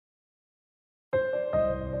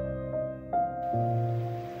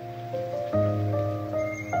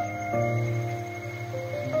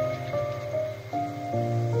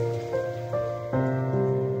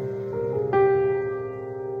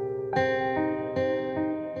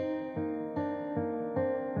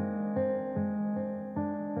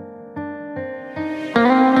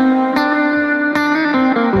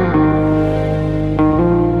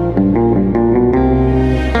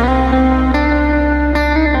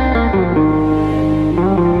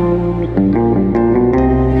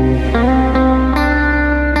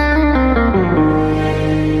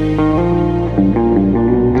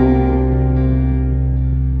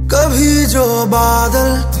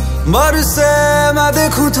मैं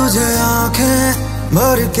देखूं तुझे आंखें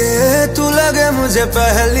भर के, तू लगे मुझे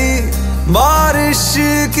पहली बारिश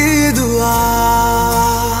की दुआ।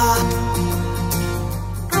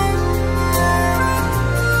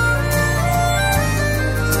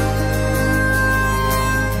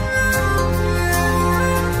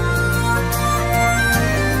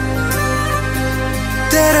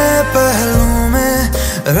 तेरे पहलू में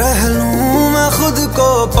रह लूं मैं खुद को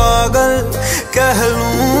पागल, कह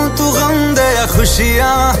लूं तू गम दे या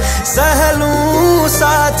खुशियां सह लूं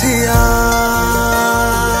साथिया।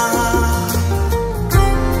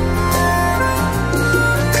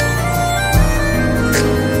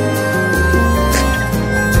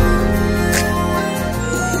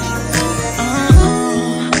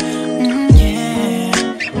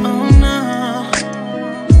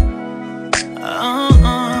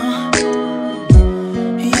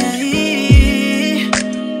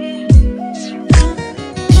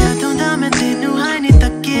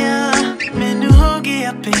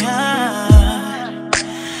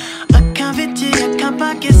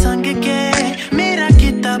 के संग के मेरा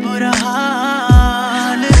कितना बुरा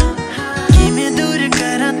हाल, कि मैं दूर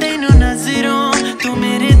करा तेनू नजरों, तू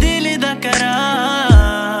मेरे दिल दा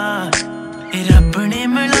करार। रब ने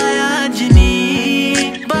मिलाया जनी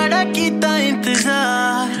बड़ा किता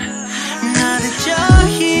इंतजार, नाल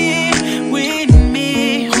चाहिए विद मी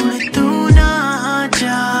हुण तू ना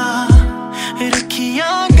जा।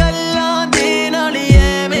 रखियां गल्लां दे नाल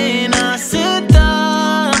एवें ना सता,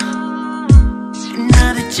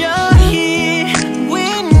 चाहिए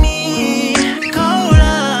विनी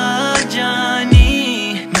कोला जानी।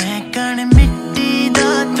 मैं कण मिट्टी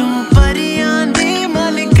दा तू परियां दी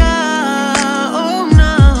मलका, ओ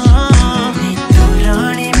ना नी तू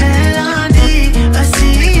रानी महलां दी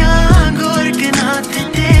असियां गोरखनाथ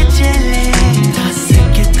ते चले। दस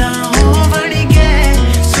कितां हो बन गए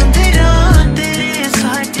सुंदरा तेरे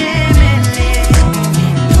साडे मेले, नी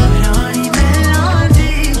तू रानी महलां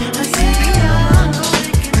दी असियां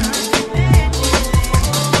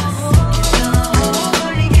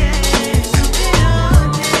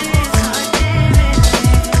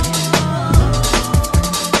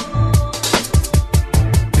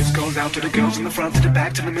out to the girls in the front, to the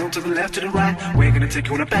back, to the middle, to the left, to the right. We're gonna take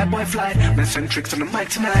you on a bad boy flight. Let's send tricks on the mic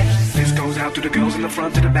tonight. This goes out to the girls in the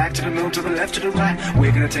front, to the back, to the middle, to the left, to the right.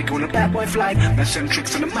 We're gonna take you on a bad boy flight. Let's send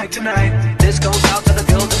tricks on the mic tonight. This goes out to the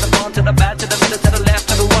girls in the front, to the back, to the middle, to the left,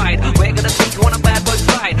 to the right. We're gonna take you on a bad boy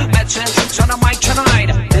flight. Let's send tricks on the mic tonight.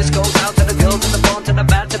 This goes out to the girls in the front, to the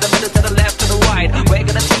back, to the middle, to the left, to the right. We're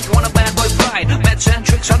gonna take you on a bad boy flight. Let's send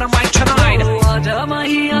tricks on the mic tonight. आजा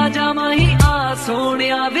माही आ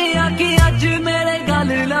सोनिया वे आके आज मेरे गल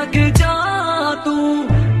लग जा तू।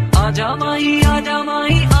 आजा माही आ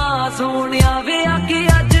सोनिया वे आके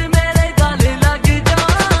आज मेरे गल लग जा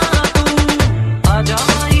तू। आजा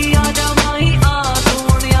माही आ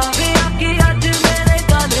सोनिया वे आके आज मेरे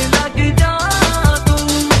गल लग जा तू।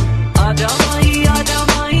 आजा माही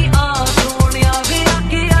आ सोनिया वे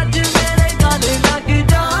आके आज मेरे गल लग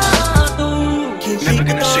जा तू। Never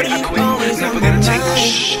gonna say I quit, never gonna take the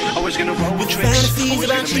shh. Always gonna roll with tricks. Fantasies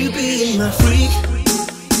about you being my freak,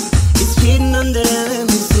 it's hidden under that, let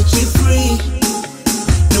me set you free.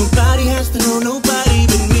 Nobody has to know, nobody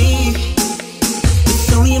but me. It's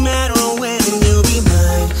only a matter of when and you'll be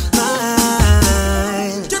mine,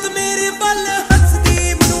 mine. जद मेरे बल हंसदी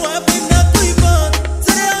मैनू आवे ना कोई बात,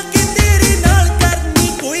 जरे आके तेरे नाल करनी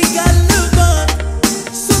कोई गलबात।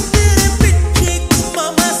 सुन तेरे पिछे घुमा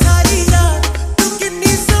मैं सारी रात, तू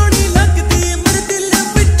कितनी सोहनी लगदी मेरे दिल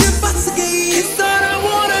विच बस गई। It's all I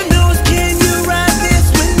wanna know is can you ride this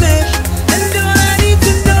with me? And all I need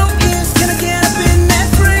to know is can I get up in that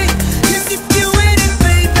free? 'Cause if you with it,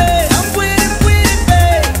 baby, I'm with it,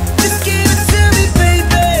 babe. Just give it to me,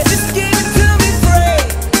 baby. Just give it to me free.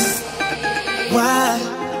 Why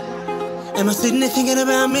am I sitting there thinking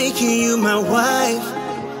about making you my wife?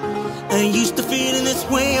 I ain't used to feeling this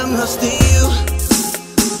way, I'm lost in you.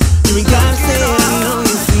 You ain't gotta say it, I know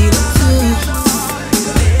you feel it too.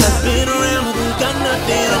 I've been around, but ain't got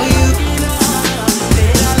nothing on you.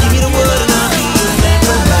 Just give me the word and I'll be your man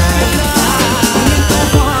for life.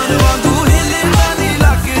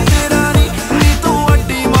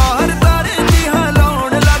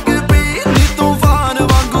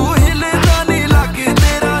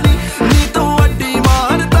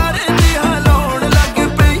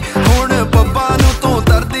 ਹੁਣ ਪੱਪਾ ਨੂੰ ਤੂੰ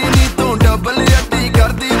ਤਰਦੀ ਨੀ, ਤੂੰ double ਅੱਡੀ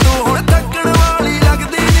ਕਰਦੀ, ਤੂੰ ਹੁਣ ਥੱਕਣ ਵਾਲੀ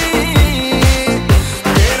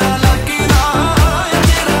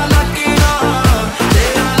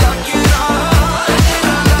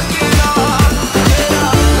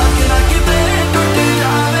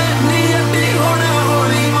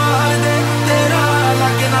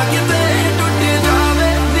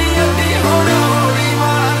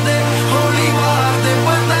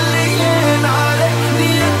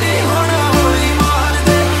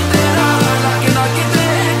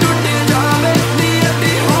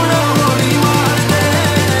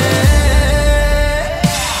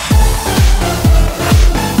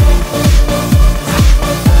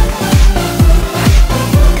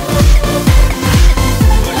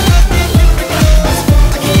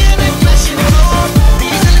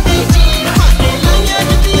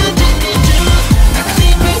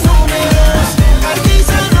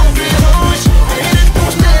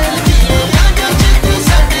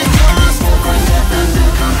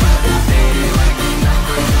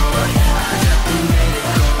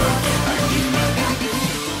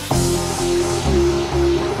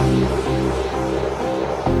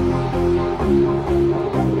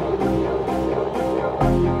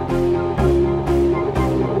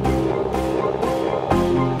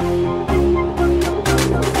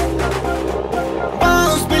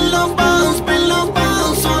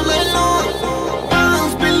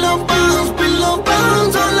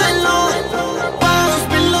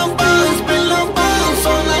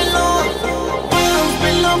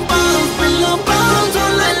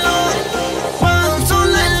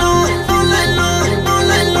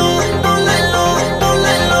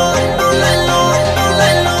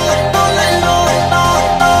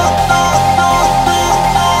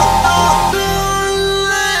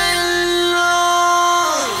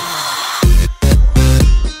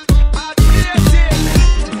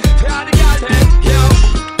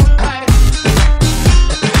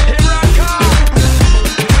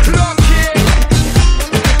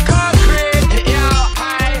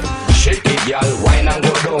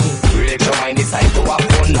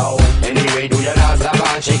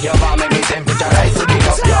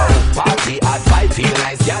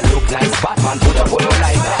man put up on your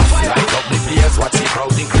light. Light up the place, watch the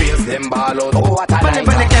crowd increase. Them ball out, oh what a night.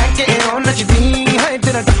 बने कह के ओ नचदी है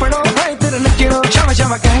तेरा टपड़ो है तेरा नचड़ो शावा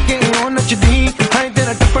शावा कह के ओ नचदी है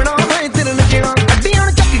तेरा टपड़ो है तेरा नचड़ो अड्डियां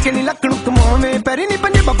चक के नी लकड़ू कमावे पैरी नी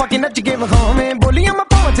पंजे पापा के नच के वखावे बोलियां मैं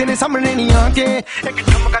पाव तेरे सामने नहीं आके एक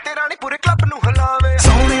ठुमका तेरा नी पूरे क्लब नु हिलावे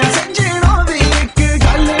सोने सजना वे एक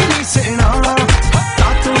गल नहीं सेना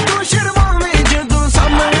तातू तू शर्मावे जदों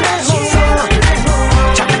सामने हो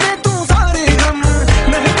छक दे तू सारे गम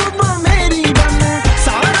महबूबा मेरी बन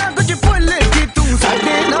सारा कुछ भुल के तू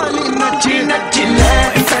साडे नाल नच नच ले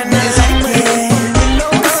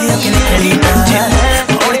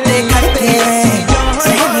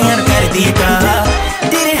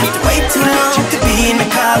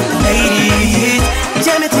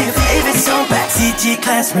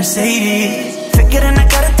Class Mercedes फिक्र न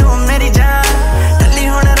कर तू मेरी जान टल्ली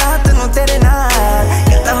होना रात नू तेरे नाल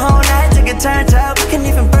Got the whole night to get turned up We can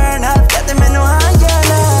even burn up कहते मैनू हाँ या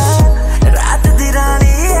ना रात दी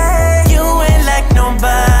रानी है You ain't like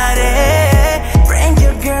nobody Bring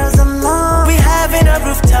your girls along We having a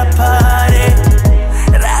rooftop party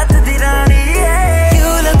रात दी रानी है You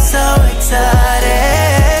look so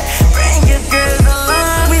excited Bring your girls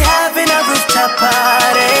along We having a rooftop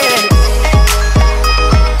party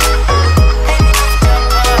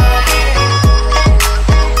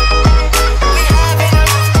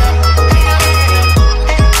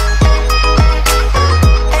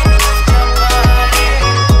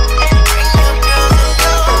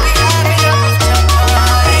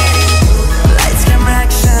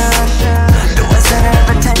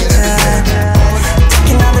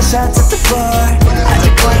Shots at the bar, I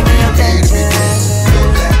just claim your attention.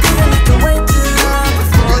 Didn't have to wait too long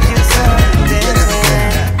before you started dancing.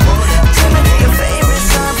 Tell me your favorite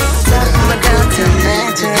song, rooftop, I'm down to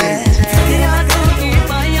mention. Diya toki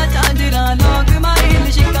maya chandra, log maril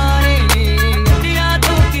shikare. Diya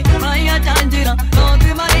toki maya chandra, log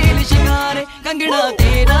maril shikare. Kangna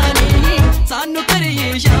tera nahi, sanu kare ye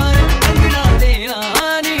ishare. Kangna tera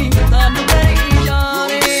nahi, sanu kare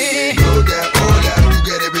ishare.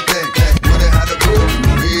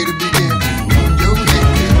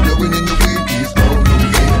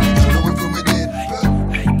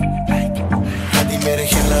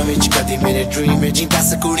 कदी मेरे dream which दस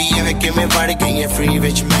कुड़ियां वे किवें वड़ गई free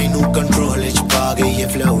विच मैनू control which पा गई है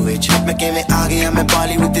फ्लो विच मैं किवें आ गया मैं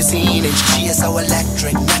बॉलीवुड दी scene which she is so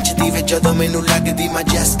electric नचदी वे जदों मैनू लगदी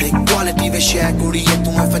मैजेस्टिक क्वालिटी वे शेयर कुड़ियां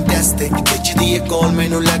तू है फैंटास्टिक खिचदी है कॉल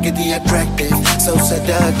मैनू लगदी अट्रैक्टिव सो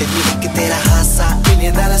सेडक्टिव एक तेरा हासा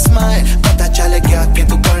इन्ने दा स्माइल पता चल गया कि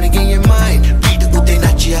तू बन गई है माइन बीट उते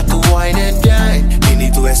नचिया तू वाइन एंड डाइन इन्नी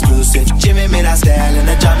तू एक्सक्लूसिव जिवें मेरा स्टाइल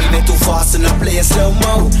ना जामी में तू फास्ट ना प्ले स्लो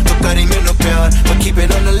mo तो करी मैनू प्यार but keep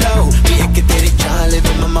it on the low भी एक तेरी चाल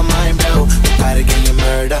living on my mind blow तू कर गई है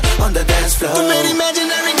murder on the dance floor तू मेरी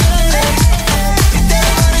imaginary girl है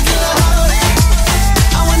तेरा मन दिल होले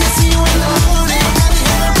I wanna see you in the morning got me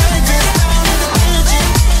having breakfast down in the kitchen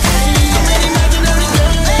hey तू मेरी imaginary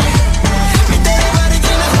girl है तेरा मन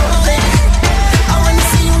दिल होले I wanna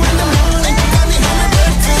see you in the morning got me having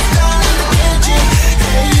breakfast down in the kitchen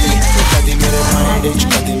hey कदी मेरे mind विच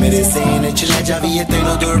कदी मेरे zen विच ले जावी है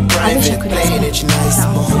तेनों दूर private plane विच nice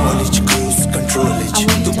माहौल विच cruise control विच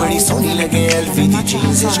तू बड़ी सोहनी लगे LV दी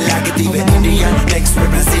jeans विच लगदी वे Indian next we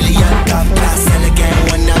Brazilian top class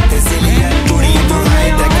elegant one up the zillion booty तू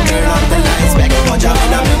right that turn on the lights back हो जावे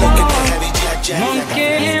ना मैं मुके heavy jet मुके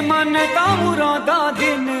मन दा मुरादा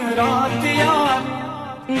दिन रात यार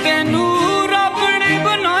तेनू रब ने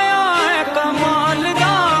बनाया है कमाल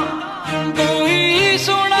दा कोई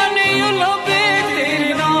सोना नहीं लभे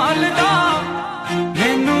तेरे नाल दा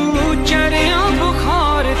मैनू चढ़िया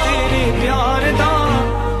बुखार तेरे प्यार दा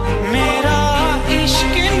मेरा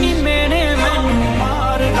इश्क नी मेरे मैनू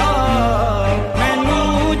मारदा मैनू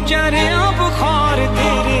चढ़िया बुखार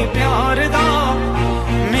तेरे प्यार दा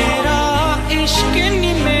मेरा इश्क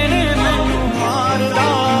नी मेरे मैनू मारदा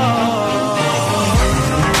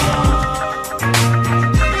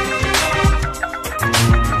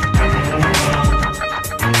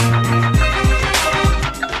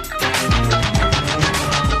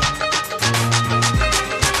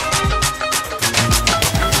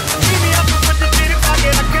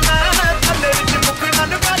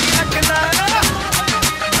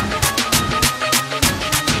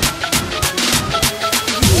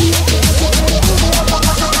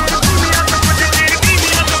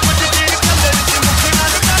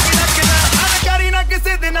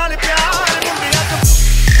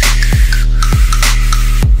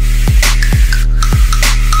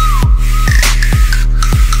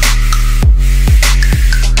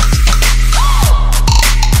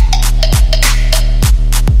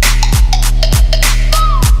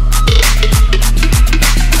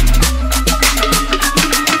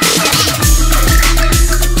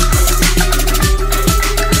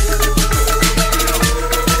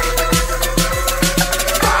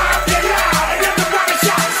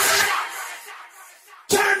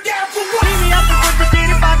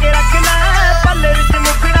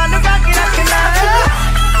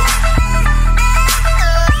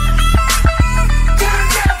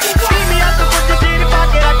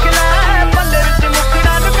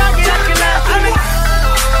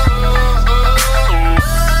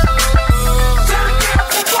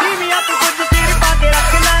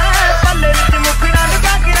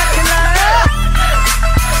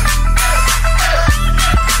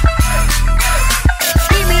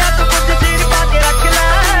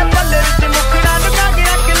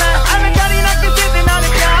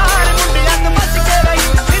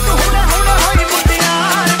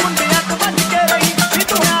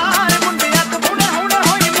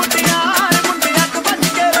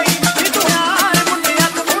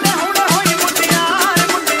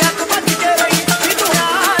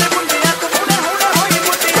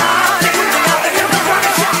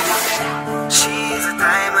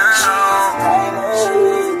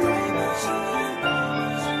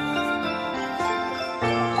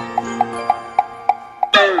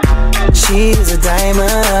she's a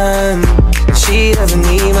diamond. She doesn't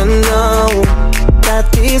even know that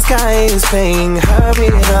this guy is paying her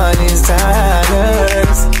with all his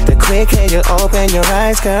dollars. The quicker you open your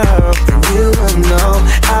eyes, girl, you will know.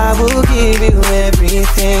 I will give you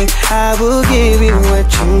everything. I will give you what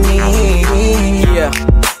you need. Yeah,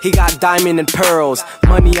 he got diamond and pearls,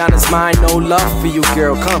 money on his mind, no love for you,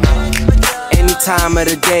 girl. Come, any time of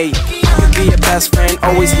the day, I can be your best friend,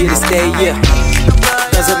 always here to stay. Yeah,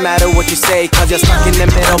 doesn't matter what you say, cause you're stuck in the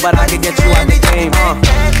middle, but I can get you out the game.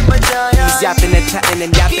 He's yapping and chatting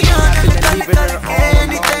and yapping and yapping and leaving her all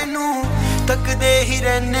alone. तकदे ही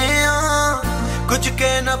रहने कुछ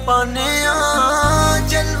कह न पाने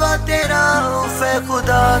जलवा तेरा फे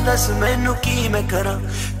खुदा दस मैनू की मैं करा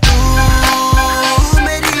तू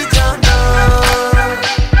मेरी जाना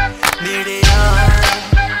नेड़े आ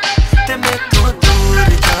ते मैं तो दूर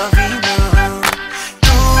जावी ना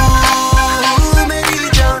तू मेरी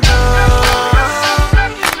जाना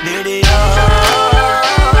नेड़े आ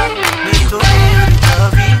मैं तो दूर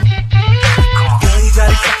Xavi Girl, you got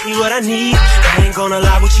exactly what I need. I ain't gonna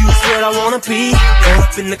lie with you, it's where I wanna be. Go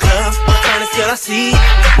up in the club, what kind of skill I see.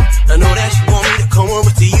 I know that you want me to come over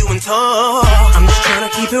to you and talk. I'm just trying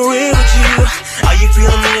to keep it real with you. Are you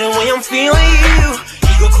feeling me the way I'm feeling you?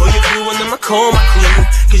 You go call your crew and then I call my crew.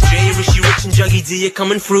 Cause Jay, Rishi, Rich and Juggy D are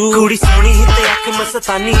coming through. Kudi soni hitte aak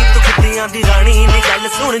masatani tu khuddiyan di rani ni gall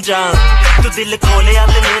sun ja. Tu dil kholeya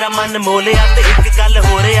te mera man moleya te ek gall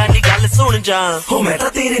ho reya ni gall sun ja. Ho main ta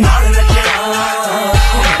tere naal nachna.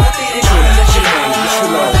 Ho main ta tere naal nachna.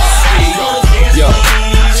 Yo,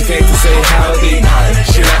 she came to say howdy.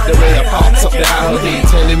 She liked the way I parked up the Audi,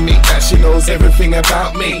 telling me that she knows everything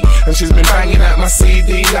about me, and she's been banging out my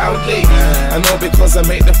CD loudly. I know because I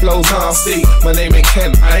make the flows nasty. My name ain't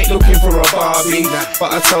Ken, I ain't looking for a Barbie,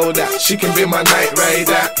 but I told her she can be my night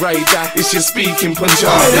rider. It's just speaking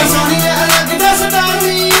Punjabi.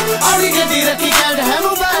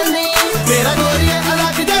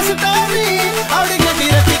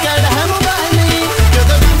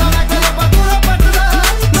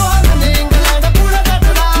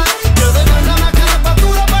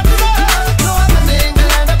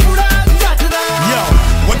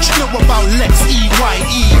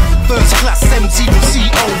 First class MT with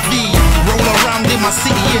COV. Roll around in my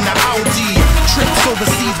city in the Audi. Trips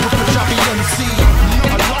overseas with Punjabi MC.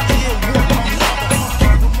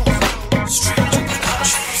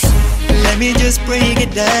 Let me just break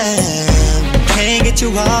it down. Can't get you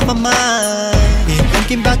off my mind. Been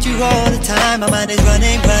thinking about you all the time. My mind is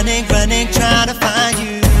running, trying to find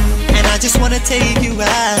you. And I just wanna take you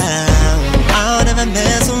out. I'll never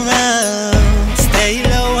mess around. Stay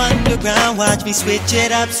low underground, watch me switch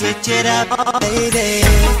it up, baby.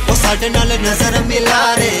 Oh, ਸਾਡੇ ਨਾਲ ਨਜ਼ਰ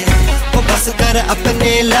ਮਿਲਾ ਰੇ, oh ਬਸ ਕਰ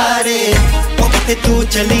ਆਪਣੇ ਲਾਰੇ, oh ਕਿਤੇ ਤੂੰ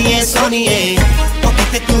ਚਲੀਏ ਸੋਨੀਏ, oh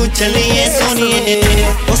ਕਿਤੇ ਤੂੰ ਚਲੀਏ ਸੋਨੀਏ,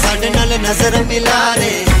 oh ਸਾਡੇ ਨਾਲ ਨਜ਼ਰ ਮਿਲਾ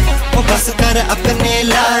ਰੇ, oh ਬਸ ਕਰ ਆਪਣੇ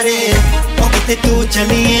ਲਾਰੇ, oh ਕਿਤੇ ਤੂੰ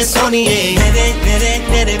ਚਲੀਏ ਸੋਨੀਏ, ਮੇਰੇ ਮੇਰੇ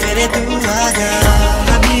ਮੇਰੇ ਮੇਰੇ ਤੂੰ ਆ ਜਾ,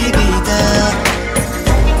 ਹਬੀਬੀ ਦਾ,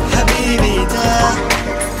 ਹਬੀਬੀ ਦਾ.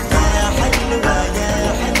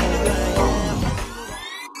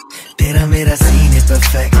 तेरा मेरा सीन है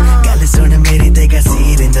perfect. गल सुन मेरी तेगा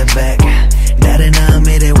seat in the back. डरना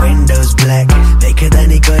मेरे windows black. देखदा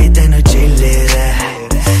नहीं कोई तेनू चिल्ले रह.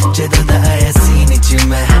 जदों दा आया सीन च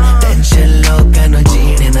मैं tension लोकां नू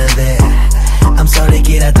जीने ना दे. I'm sorry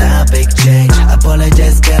कि that big change.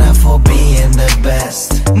 Apologize करा for being the best.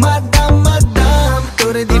 Madam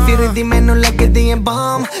तुर दी फिर दी मैनू लगदी है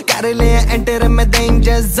bomb. कर लिया enter मैं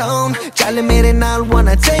danger zone. चल मेरे नाल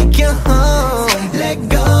wanna take you home. Let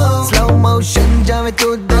go. Slow motion जावे to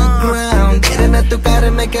the ground. तेरे ना तू कर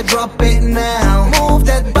make it drop it now. Move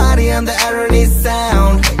that body on the irony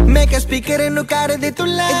sound. Make a speaker and कर दे तू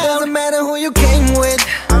loud. It doesn't matter who you came with.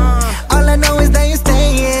 All I know is that you're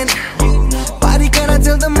staying. Party kara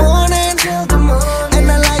till the morning.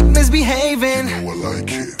 And I like misbehaving.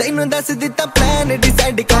 ਤੈਨੂੰ ਦੱਸ ਦਿੱਤਾ plan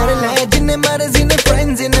decide ਕਰ ਲੈ. ਜਿੰਨੇ ਮਰਜ਼ੀ ਨੇ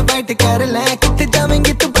friends invite ਕਰ ਲੈ. ਕਿੱਥੇ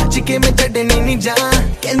ਜਾਵੇਂਗੀ ਤੂੰ ਬਚ ਕੇ ਮੈਂ ਛੱਡਣੀ ਨਹੀਂ ਜਾ.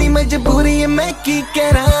 ਕਹਿੰਦੀ ਮਜਬੂਰੀ ਹੈ ਮੈਂ ਕੀ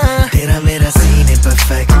ਕਰਾਂ. ਤੇਰਾ ਮੇਰਾ scene ਹੈ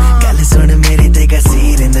perfect. ਗੱਲ ਸੁਣ ਮੇਰੀ ਤੇਗਾ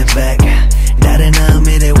seat in the back. ਡਰਨਾ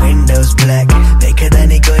ਮੇਰੇ windows black. ਦੇਖਦਾ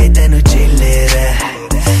ਨਹੀਂ ਕੋਈ ਤੈਨੂੰ ਚਿੱਲੇ ਰਹਿ.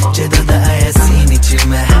 ਜਦੋਂ ਦਾ ਆਇਆ scene ਚ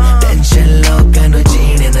ਮੈਂ tension ਲੋਕਾਂ ਨੂੰ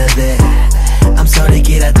ਜੀਣੇ ਨਾ ਦੇ. I'm sorry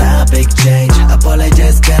कि that big change.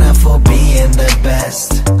 Apologize करा for being the best.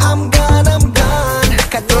 I'm gone.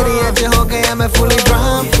 कतेरी आज हो गया मैं fully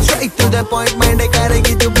drawn. Straight to the point mind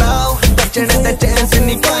करेगी तू blow. बचने दा chance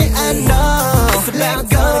नहीं कोई I know. Let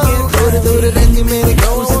go. दूर दूर रहती मेरे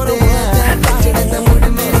close ते. बचने दा mood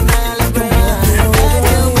मेरे नाल पे.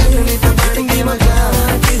 बैठनी तो बढ़ेगी मजा.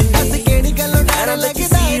 बस केड़ी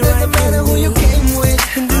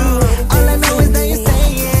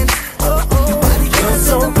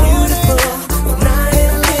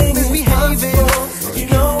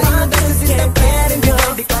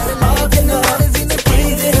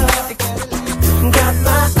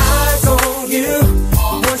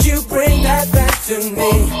checking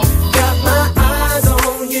me. Got my eyes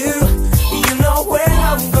on you. You know where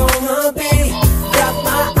I'm gonna be. Got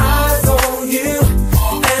my eyes on you,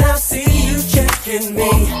 and I see you checking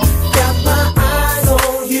me. Got my eyes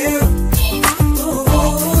on you,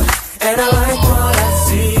 ooh, and I like what I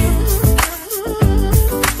see.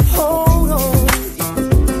 Hold on.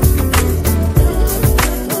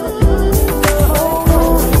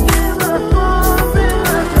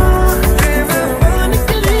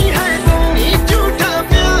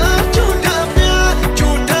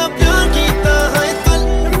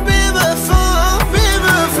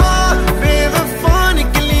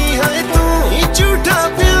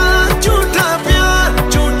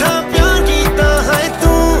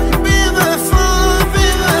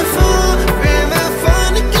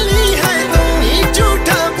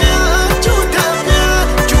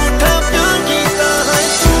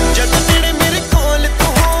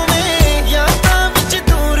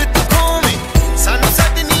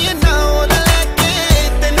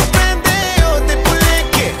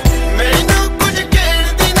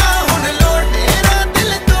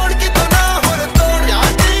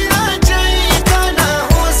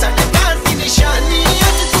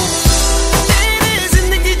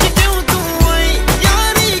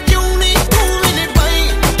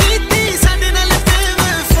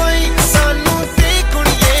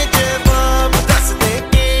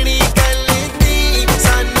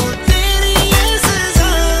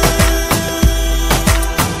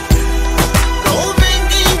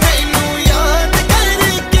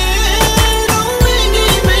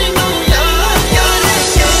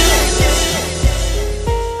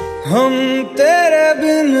 हम तेरे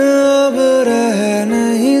बिन अब रह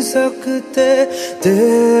नहीं सकते,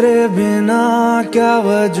 तेरे बिना क्या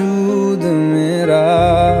वजूद मेरा।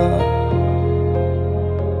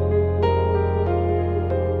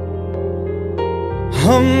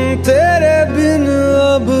 हम तेरे बिन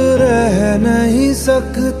अब रह नहीं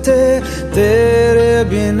सकते, तेरे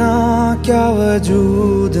बिना क्या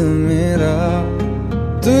वजूद मेरा।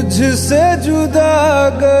 तुझसे जुदा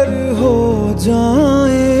अगर हो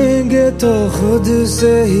जाएंगे तो खुद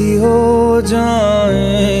से ही हो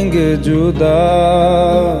जाएंगे जुदा,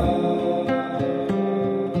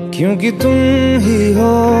 क्योंकि तुम ही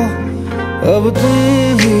हो, अब तुम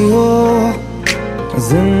ही हो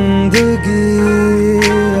जिंदगी,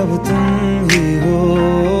 अब तुम ही हो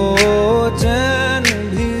चैन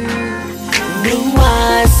भी। Blue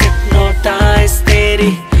eyes hypnotize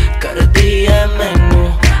तेरी कर दिया मैंने।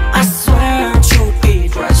 I swear झूठी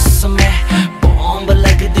ड्रेस में बॉम्ब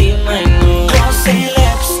लगदी मैनू। Glossy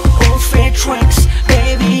lips, oh fake tricks,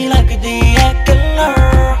 baby लगदी है killer।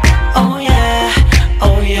 Oh yeah,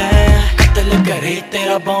 oh yeah, कत्ल करे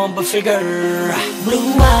तेरा bomb figure.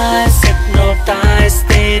 Blue eyes hypnotize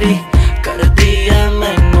तेरी कर दिया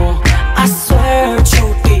मैनू। I swear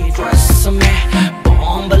झूठी ड्रेस में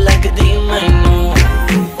बॉम्ब लगदी मैनू।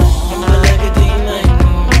 बॉम्ब लगदी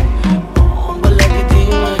मैनू, बॉम्ब लगदी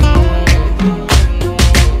मैनू।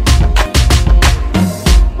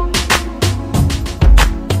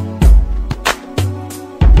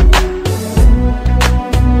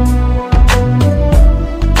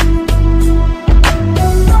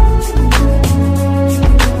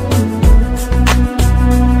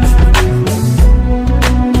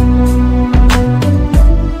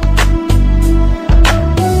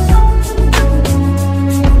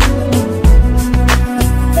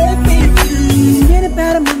 Been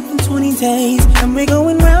about a month and 20 days, and we're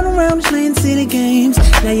going round and round playing silly games.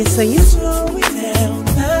 Now you're saying slow it down,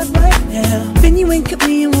 not right now. Then you wink at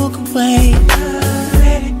me and walk away.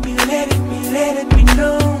 Let it be, let it be, let it be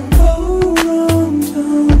known. Don't go.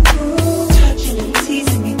 Touching and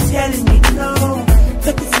teasing me, telling me no,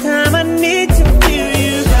 but this time I need to feel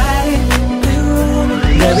you.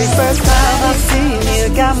 Very first time I seen you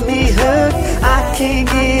got me hooked. I can't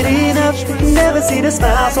get enough. Never seen a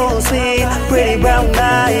smile so sweet. Pretty brown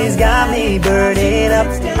eyes got me burning up.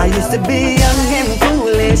 I used to be young and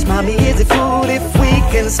foolish. Mommy, is it cool if we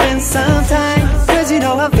can spend some time? Cause you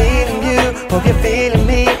know I'm feeling you. Hope you're feeling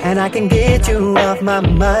me, and I can get you off my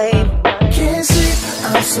mind. Can't sleep,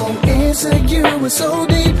 I'm so insecure, we're so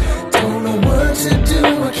deep. Don't know what to do,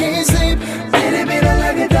 I can't sleep. Tere bina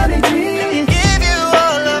lagta nahi ji. Give you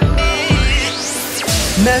all of me.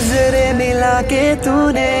 नजरें मिला के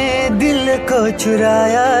तूने दिल को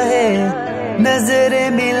चुराया है। नजरें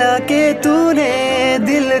मिला के तूने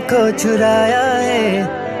दिल को चुराया है।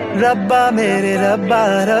 रब्बा मेरे रब्बा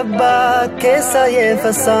रब्बा कैसा ये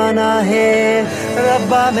फसाना है।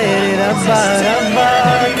 रब्बा मेरे रब्बा रब्बा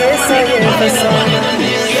कैसा ये फसाना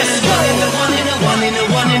है।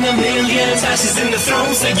 One in a million, I ashes in the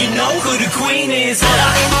throne, so you know who the queen is.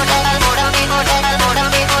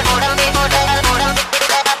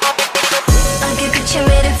 आगे पीछे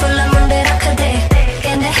मेरे फुल मुंडे रख दे,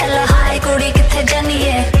 कहने हेलो हाय कुड़ी किथे जानी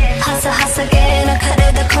है, हंस हंस के नखरे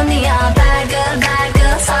दखुनिया, बैड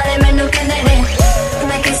गर्ल सारे मैनू कहंदे ने,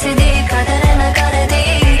 मैं किसी दी कदर न करदी,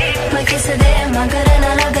 मैं किसी दे मगर न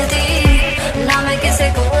लगदी, ना मैं किसी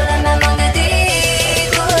कोल न मंगदी,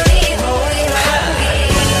 कुड़ी होई मंगी।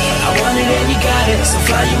 I want it and you got it, so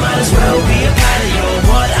fly you might as well be a pilot. You're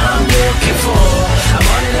what I'm looking for. I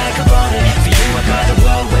want it like I bought it. For you I got the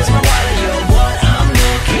world, where's my wallet? You're what I'm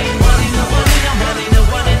looking. One in a million.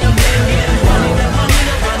 One in a million. One in a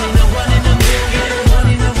million.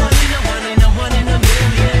 One in a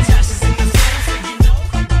million. Ashes in the sun, so you know.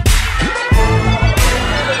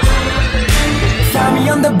 Find me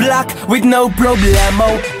on the block with no problemo.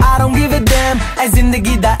 I don't give a damn, as in the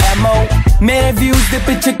gida ammo. Mere views the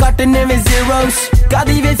picture cutting in with zeros.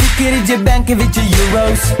 Kadi ve fikir je bank vich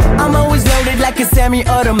euros. I'm always loaded like a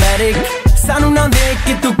semi-automatic. Sanu na dekh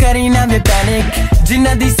ke tu kari na me panic.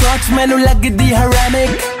 Jinna di soch mainu lagdi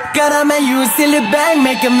haramic. Kara main use till bang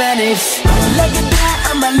make a vanish. Lagda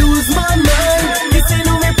I'ma lose my mind. Kisi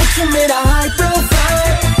nu mein puch mera high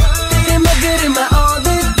profile. Tere magar ma all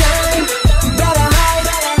the time. Better hide,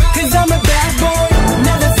 cause I'm a bad boy.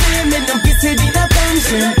 Never fear me, no kisi di na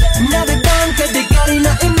tension. Never done kade kari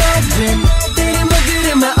na imagine. Tere magar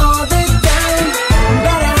ma all the time.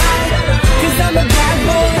 Better hide, cause I'm a bad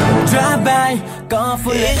boy. Drive by, gone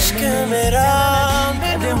for Ishq mera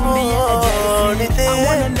maine mood de, I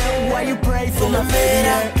wanna know why you pray for my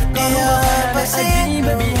mera diya bas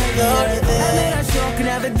mera shauq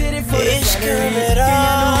never did it for the Ishq mera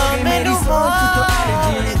maine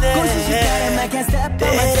mood de, I can't step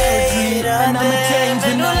on my territory and I'm a change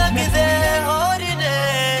in all of me. और ने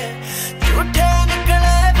झूठे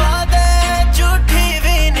निकले वादे, झूठी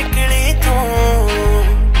भी निकली तू,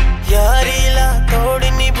 यारी ला तोड़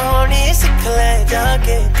निभानी सिख ले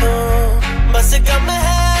जाके तू, बस गम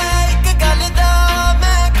है एक गल दा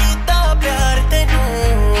मैं कीता प्यार तेनू,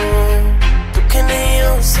 दुख नहीं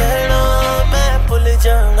हो सहना मैं भुल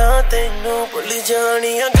जाना तेनू, भुल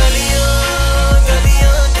जानियां गलियां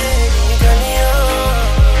गलियां तेरी गलियां,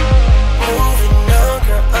 moving on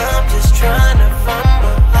girl I'm just trying to find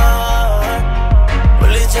my heart,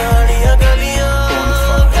 भुल जानियां गलियां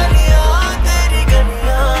गलियां तेरी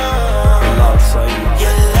गलियां,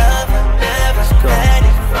 your love I never had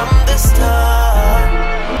it from the start.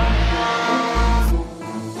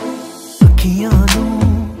 ਅੱਖੀਆਂ ਨੂੰ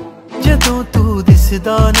ਜਦੋਂ ਤੂੰ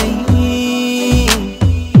ਦਿਸਦਾ ਨਹੀਂ,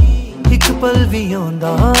 ਇੱਕ ਪਲ ਵੀ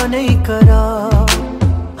ਆਉਂਦਾ ਨਹੀਂ ਕਰਾ,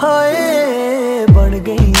 ਹਾਏ ਬਣ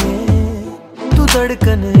ਗਈ ਏ ਤੂੰ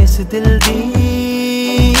ਧੜਕਨ ਇਸ ਦਿਲ ਦੀ,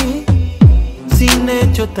 ਸੀਨੇ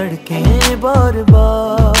ਚੋਂ ਧੜਕੇ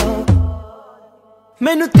ਬਾਰ-ਬਾਰ,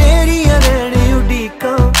 ਮੈਨੂੰ ਤੇਰੀਆਂ ਰਹਿਣੇ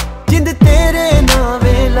ਉਡੀਕਾਂ, ਜਿੰਦ ਤੇਰੇ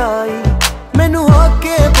ਨਾਵੇਂ ਲਾਈ, ਮੈਨੂੰ ਹੋ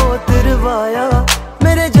ਕੇ ਬਹੁਤ ਰਵਾਇਆ,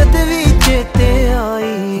 ਮੇਰੇ ਜਦ ਵੀ ਚੇਤੇ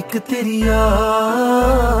ਆਈ, ਇੱਕ ਤੇਰੀ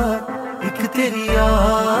ਯਾਦ, ਇੱਕ ਤੇਰੀ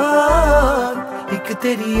ਯਾਦ, ਇੱਕ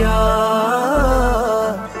ਤੇਰੀ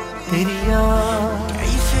ਯਾਦ, ਤੇਰੀ ਯਾਦ,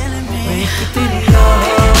 ਇੱਕ ਤੇਰੀ ਯਾਦ,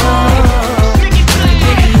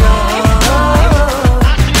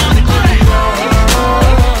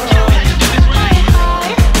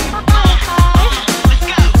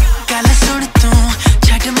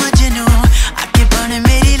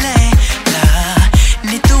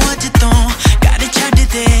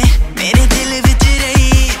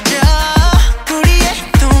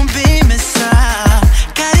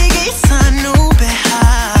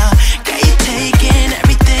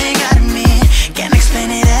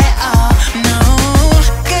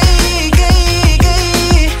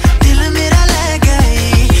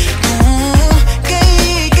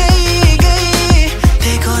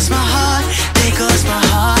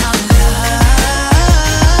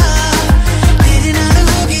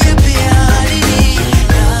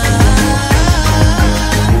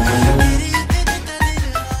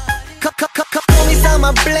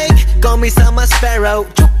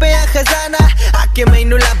 छुपया खजाना आके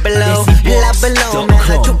मैनू लब लो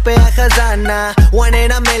मैं छुपया खजाना, one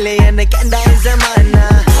in a million कहंदा है ज़माना,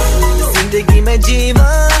 जिंदगी में जीवा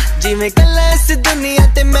जिवें कल्ला इस दुनिया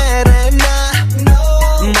ते मैं रहना,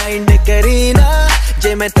 माइंड करीना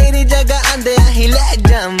जे मैं तेरी जगह आंदे ही ले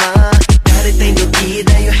जावा, डर तैनू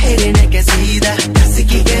कीदा you hating I can see that, दस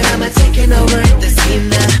की कहना मैं taking over the scene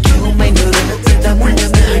now, क्यों मैनू रोकदा मुंडा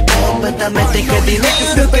मैं हटा पता मैं ते कदी नहीं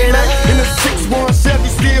रुकना. In a 617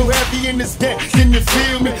 still heavy in this game, can you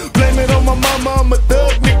feel me? Blame it on my mama, I'm a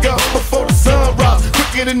thug nigga before the sun rise,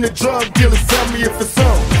 quicker than the drug dealers, tell me if it's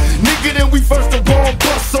on. Nigga bigger than we first of all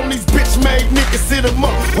bust on these bitch-made niggas, hit 'em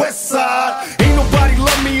up. West side, ain't nobody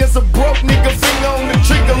love me as a broke nigga. Finger on the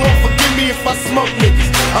trigger, Lord forgive me if I smoke niggas.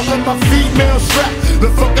 I love my female strap, the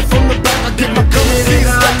fucker from the back. I get my colors in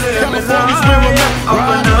slack. California's where I'm at.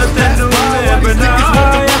 Ride on the fast ride while these niggas want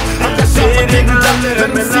to rock. I got shots I can't drop.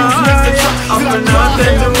 Let me see who's next to drop. Till I cry,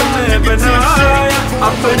 ain't no lie, nigga, till shit.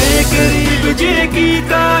 अपने करीब जे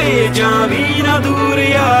कीता ए Xavi ना दूर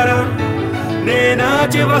यारा नैना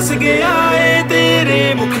च बस गया ए तेरे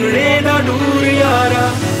मुखड़े दा दूर यारा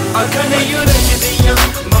अखां नहीं रचदियां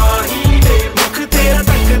माही दे मुख तेरा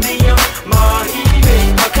तकदियां माही दे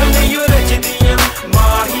अखां नहीं रचदियां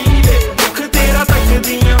माही दे मुख तेरा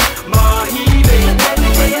तकदियां माही दे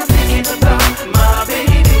my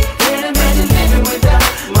baby can't imagine living without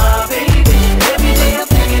my baby every day I'm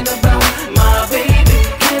thinking about my baby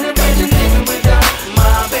can't imagine living without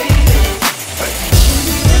my baby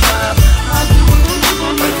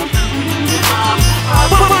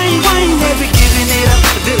why never giving it up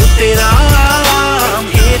dil tera I'm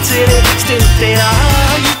here till it's still tera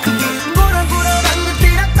you could be gora gora rang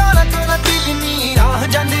tera kala kala dil ni raah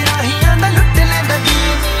jande rahiyan da lut lenda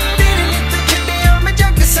dil tere lit chhdiya main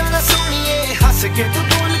jag sara soniye has ke tu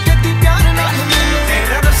bol ke ti pyar naal mainu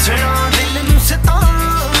tera dasna dil nu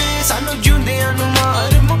satawe sanu jundiyan nu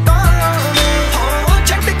maar mukawe ho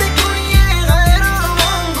chhad de kuriye gaira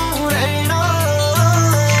wangu rehna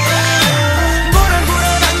gora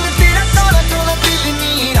gora rang tera kala kala dil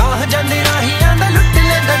ni raah jande rahiyan da lut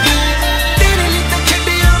lenda dil tere lit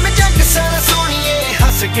chhdiya main jag sara soniye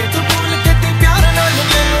has ke tu bol ke ti pyar naal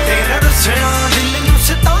mainu tera dasna dil nu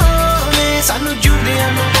satawe sanu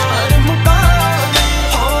jundiyan nu maar mukawe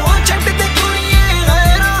ho chhad de kuriye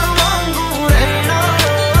gaira wangu rehna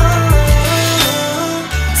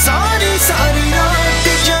sari sari raat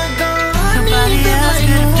jagani Nobody else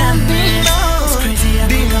could have done this. It's crazy I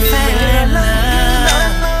think I fell in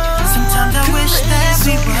love. Sometimes I wish that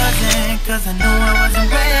we wasn't, cause I know I wasn't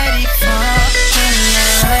ready for the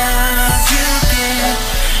love you give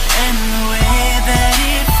and the way that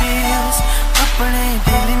it feels. अपने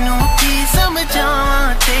दिल नू की समझावां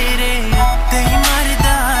तेरे उत्ते ही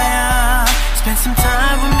मरदा आ. Spend some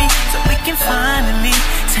time with me so we can finally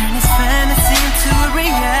turn this fantasy into a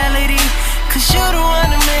reality. Cause you're the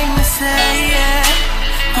one to make me say yeah.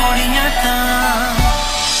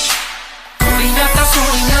 Kudiyan ta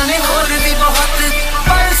soniyan ne hor bhi bahut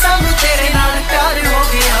par sanu tere naal pyar ho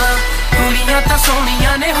gaya. Kudiyan ta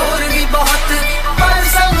soniyan ne hor bhi bahut par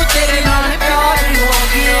sanu tere naal pyar ho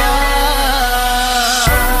gaya.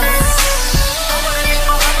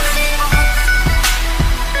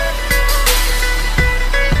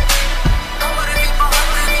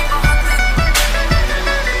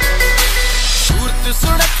 सूरत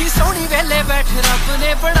सुनखी सोनी वेले बैठ रब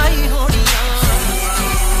ने बनाई होनियां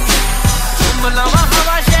मलावा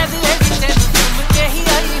हवा शायद ये भी तेनू घूम के ही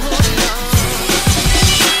आई होनियां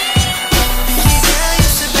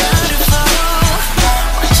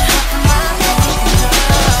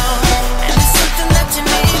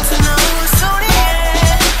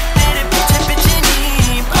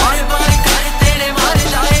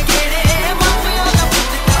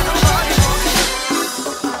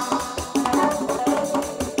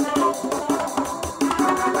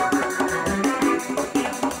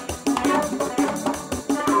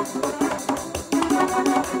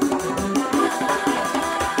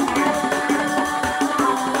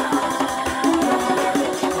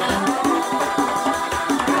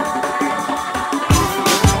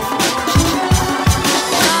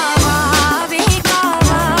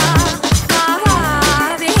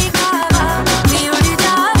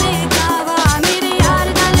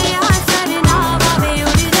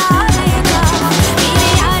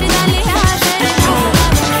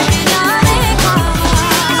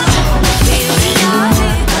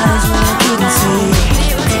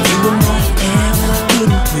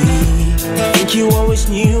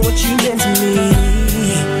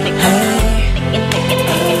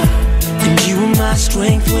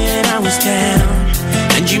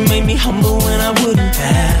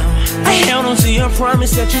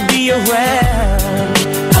Promise that you'd be around.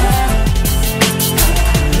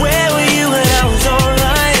 Where were you when I was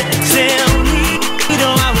alright? Tell me, you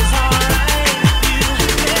know I was alright.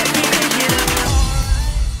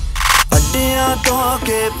 अड्डियां तो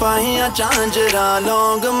के पाइयां झांजरा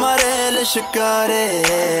लौंग मरे लिशकारे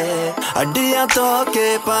अड्डियां तो के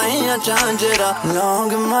पाइयां झांजरा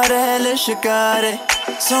लौंग मरे लिशकारे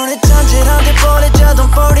सोने झांजरा दे बोले जदों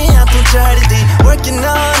पौड़ियां तू चढ़दी working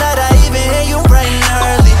all night I even hear you bright and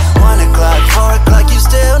early 1 o'clock 4 o'clock you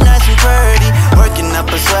still nice and pretty working up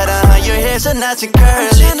a sweat on your hair so nice and curly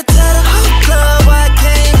I'm trying to tell the whole club why I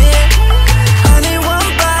came here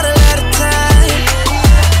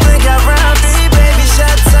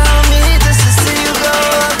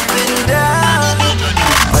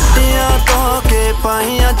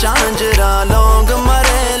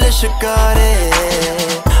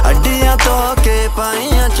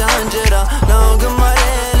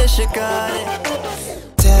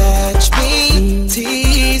Touch me,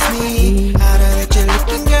 tease me. I know that you're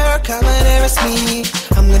looking, girl, come and embarrass me.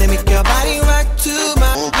 I'm gonna make your body rock to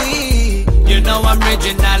my beat. You know I'm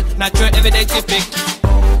original, not your everyday typic.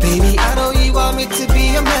 Baby, I know you want me to be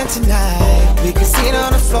your man tonight. We can sit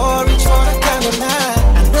on the floor, reach for the candlelight.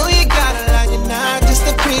 I know you got a lot, you're not just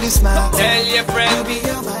a pretty smile. Tell your friend, you'll be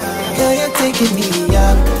your man. Girl, you're taking me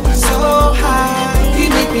up so high. You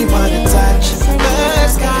make me wanna touch the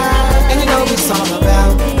sky. And you know it's all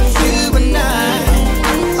about you and I.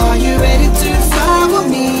 Are you ready to fly with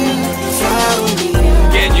me? Fly with me.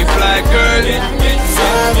 Can you fly, girl?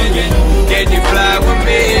 Fly with me. Can you fly with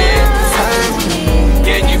me? Fly with me.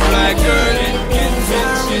 Can you fly, girl?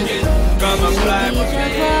 Come and fly with me.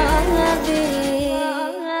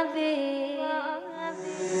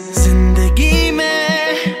 जिंदगी में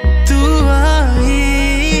तू आई,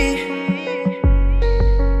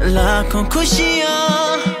 लाखों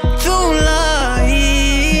खुशियाँ तू लाई।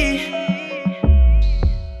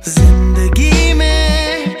 जिंदगी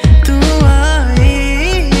में तू आई,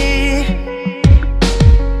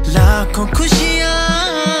 लाखों खुशियाँ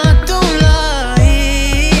तू लाई।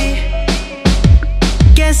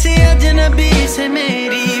 कैसे अजनबी से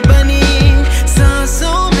मेरी बनी,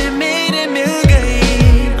 सांसों में मेरे मिल गई,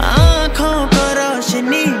 आँखों को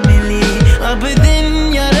रोशनी मिली। अब दिन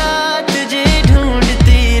या रात तुझे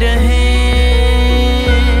ढूंढती रहे,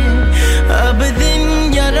 अब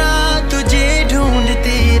दिन या रात तुझे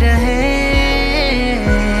ढूंढती रहे।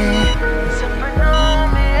 सपनों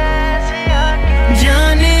में ऐसे आके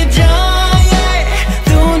जाने जाए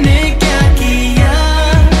तूने क्या किया,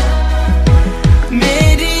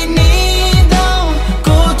 मेरी नींदों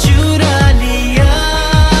को चुरा लिया।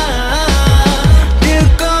 दिल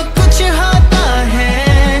को कुछ होता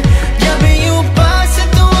है जब यूं पास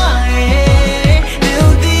तू आए, दिल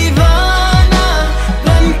दीवाना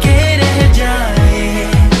बन के रह जाए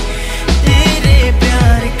तेरे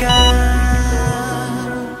प्यार का,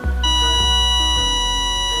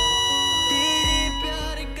 तेरे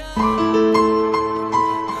प्यार का।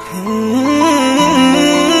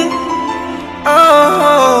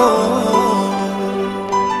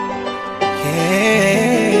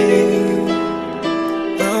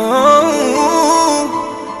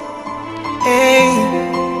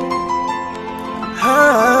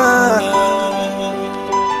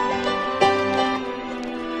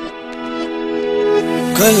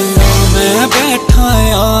 गल्लां मैं बैठा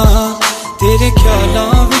आ, तेरे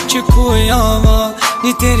ख्यालां विच खोया वा।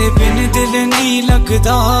 नी तेरे बिन दिल नहीं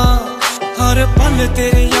लगदा, हर पल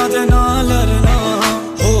तेरी याद नाल लड़ना।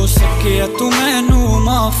 हो सके तू मैनू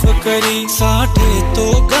माफ करी, साढ़े तो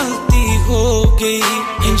गलती हो गई।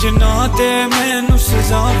 इंज ना दे मैनू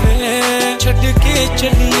सजावे, छड़ के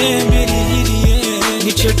चलिए मेरी हीरिए।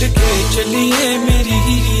 नी छड़ के चलिए मेरी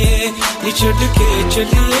हीरिए, नी छड़ के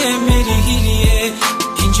चलिए मेरी हीरिए।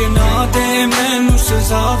 इंज ना दे मैनू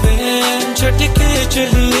सजावे, छड़ के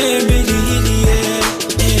चलिए मेरी हीरिए।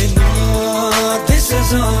 ए ना दे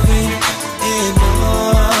सजावे, ए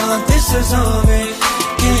ना दे सजावे,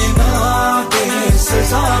 ए ना दे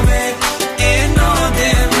सजावे, ए ना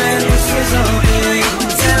दे मैनू सजावे।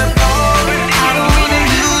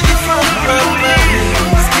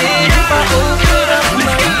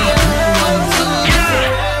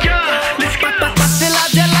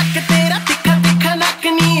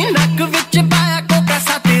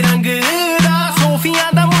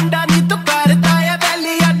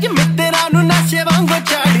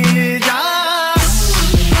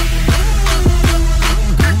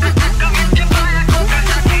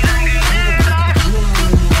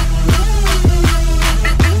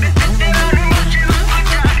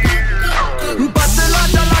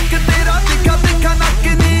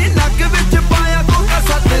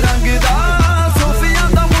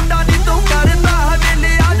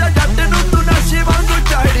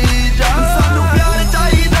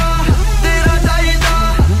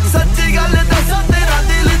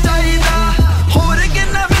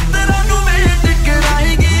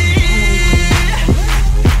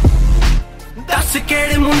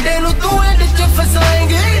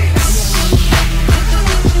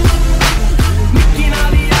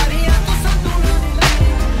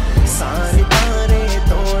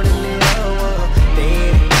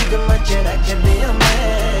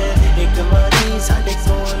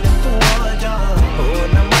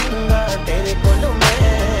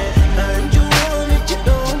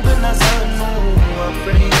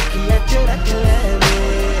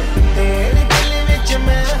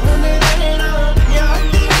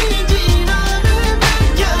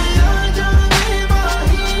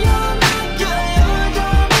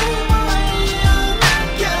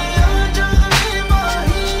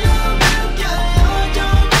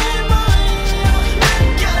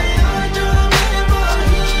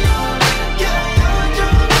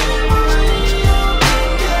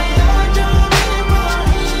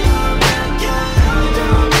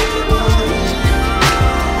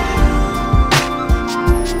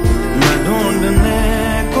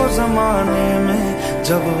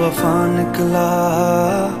 जब वफा निकला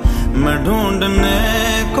मैं ढूंढने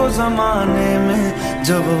को ज़माने में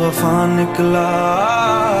जब वफा निकला.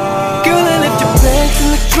 Girl, I left your back in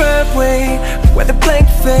the driveway with a blank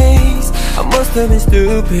face. I must have been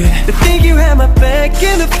stupid to think you had my back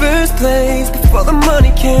in the first place. Before the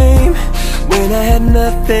money came, when I had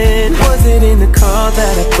nothing. Was it in the car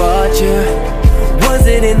that I bought you? Was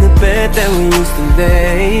it in the bed that we used to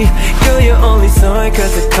lay? Girl, you only saw it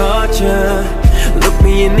cause I caught you. Look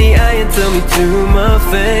me in the eye and tell me to my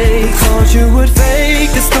face. Thought you would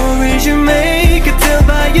fake the stories you make. Could tell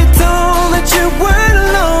by your tone that you weren't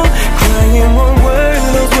alone. Crying one word,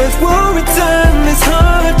 those words won't return. It's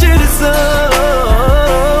hard to disown.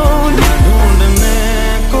 ढूंढने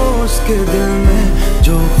को उसके दिल में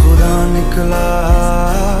जो खुदा निकला.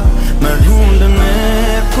 मैं ढूंढने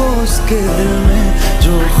को उसके दिल में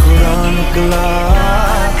जो खुदा निकला.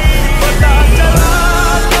 पता चला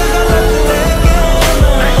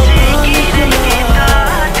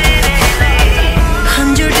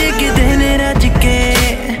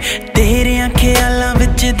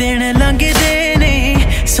दिन लंघदे ने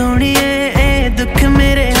सोहणिए ए दुख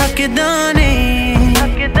मेरे हकदाने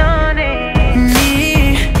नी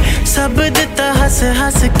सब दिता हस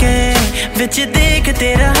हस के विच देख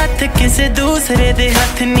तेरा हथ किसे दूसरे दे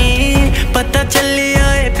हथ नी. पता चलिया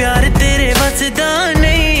ए प्यार तेरे बसदा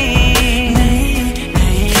नहीं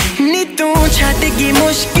नी. तू छड्ड गई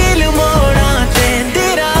मुश्किल मोड़ा ते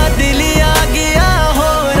तेरा दिल आ गया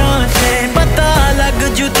होरां ते. पता लग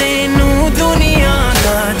जू तेनू दुनिया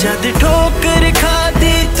जद ठोकर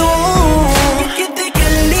खादी तू किते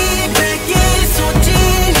कल्ली बैके सोची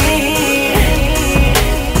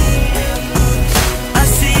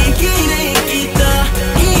असी की नहीं कीता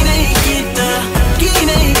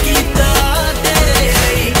तेरे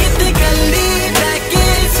लिए. किते कल्ली बैके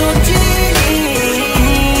सोची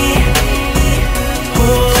हो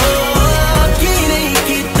की नहीं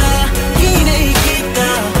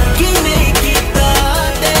कीता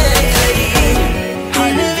तेरे लिए.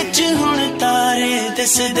 हन विच हुण तारे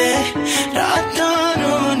दिसदे रातां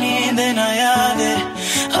नूं नींद ना आवे.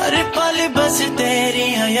 हर पल बस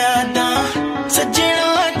तेरियां यादां सजना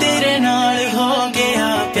तेरे नाल हो गया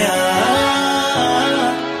प्यार.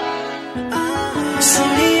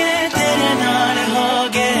 सुनिए तेरे नाल हो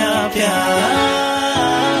गया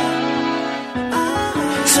प्यार.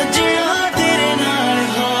 सजना तेरे नाल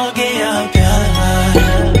हो गया प्यार.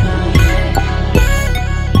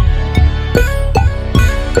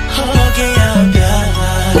 हो गया प्यार.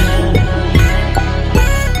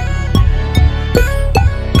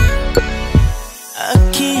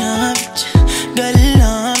 अखियां विच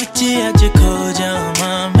गल्लां विच अज खो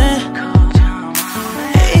जावां मैं.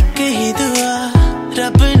 एक ही दुआ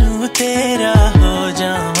रब नू तेरा हो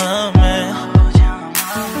जावां मैं.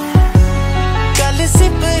 कल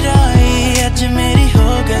सिपराई अज मेरी हो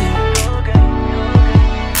गई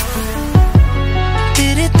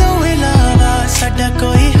तेरे तो इलावा साडा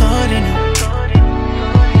कोई होर नहीं.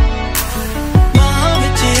 बाहां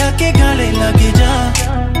विच आके गले लग जा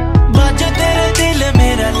बाजा तेरा दिल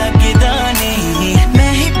मेरा लगदा नहीं.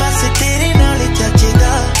 मैं ही बस तेरे नाल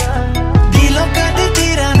जचदा दिलों कद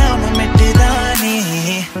तेरा नाम मिटदा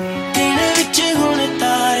नहीं. दिन विच हुण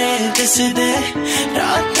तारे दिसदे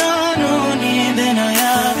रातां नूं नींद ना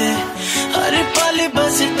आवे. हर पल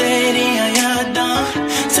बस तेरियां यादां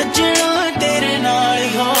सजना तेरे नाल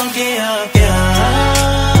हो गया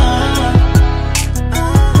प्यार.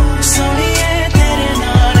 सोहणिए तेरे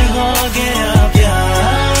नाल हो गया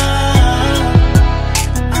प्यार.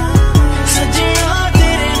 सजना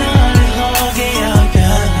तेरे नाल हो गया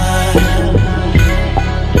प्यार.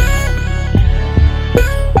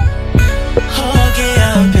 हो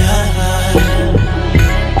गया प्यार.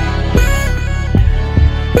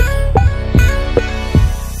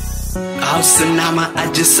 आओ सुनावा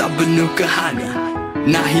अज सब नू कहानी.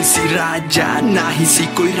 ना ही सी राजा ना ही सी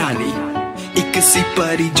कोई रानी. एक सी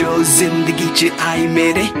परी जो जिंदगी च आई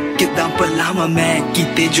मेरे. किदां भलावां मैं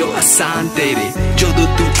कीते जो आसान तेरे. जदों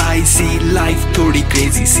तू आई सी लाइफ थोड़ी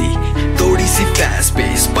क्रेजी सी. थोड़ी सी फास्ट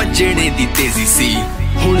पेस भजने दी तेजी सी.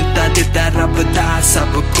 हुण तां दित्ता रब दा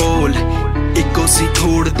सब कोल. इको सी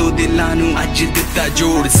थोड़ दो दिलां नू अज दित्ता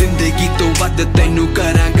जोड़. जिंदगी तो वध तैनू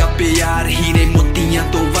करांगा प्यार. हीरे मोतियां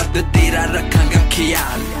तो वध तेरा रखांगा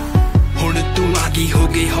ख्याल. हुण तू आ गई हो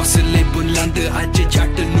गए हौसले बुलंद. अज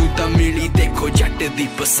जट नू तां मिली देखो जट दी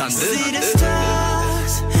पसंद. See the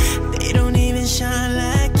stars, they don't even shine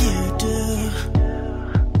like